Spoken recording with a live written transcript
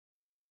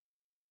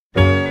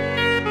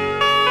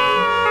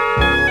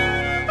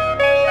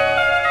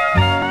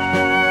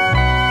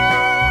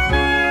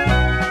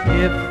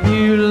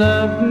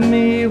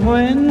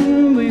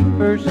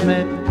first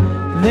met.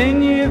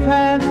 Then you've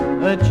had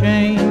a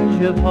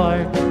change of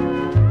heart,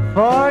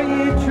 for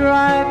you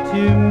tried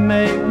to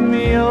make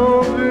me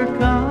over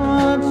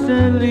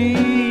constantly.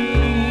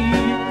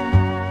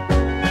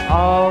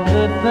 All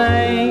the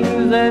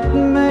things that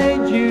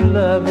made you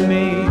love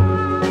me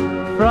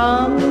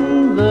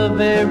from the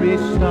very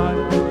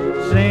start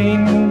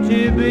seem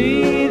to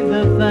be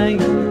the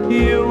things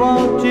you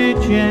want to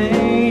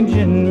change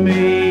in me.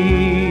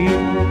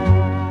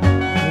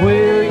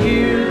 Will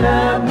you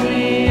love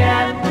me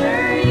after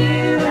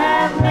you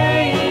have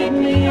made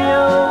me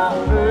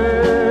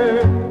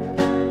over?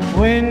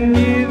 When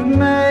you've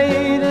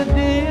made a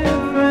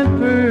different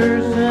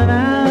person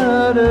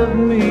out of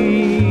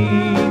me?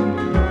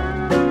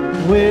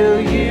 Will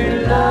you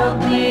love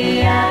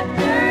me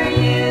after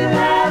you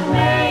have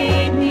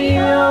made me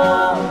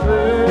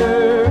over?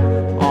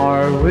 Or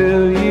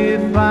will you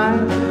find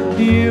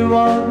you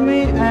want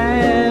me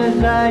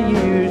as I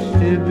used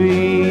to be?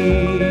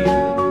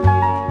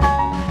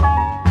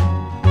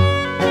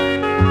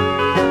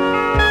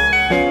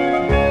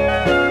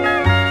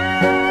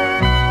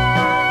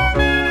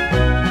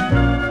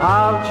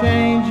 I'll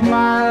change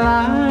my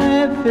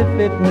life if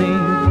it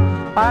means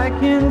I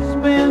can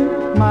spend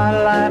my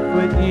life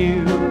with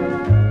you,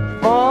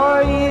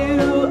 for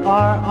you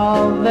are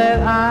all that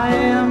I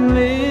am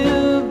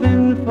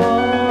living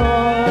for.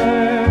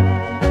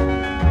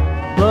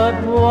 But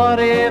what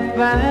if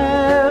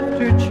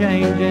after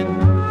changing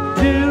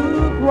to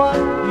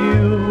what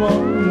you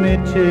want me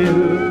to,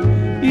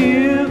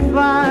 you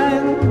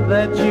find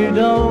that you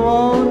don't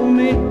want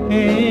me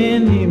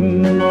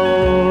anymore?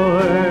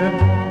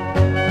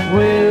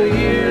 Will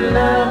you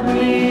love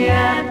me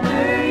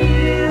after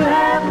you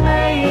have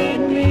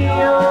made me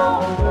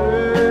over?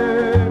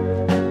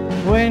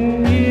 When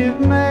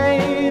you've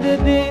made a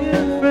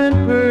different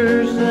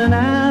person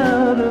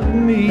out of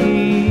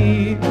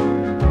me?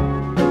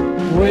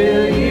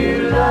 Will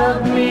you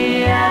love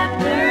me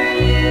after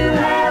you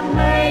have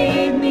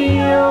made me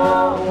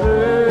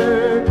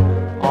over?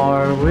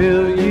 Or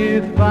will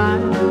you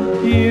find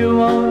you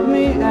want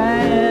me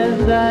as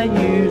I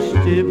used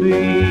to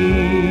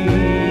be?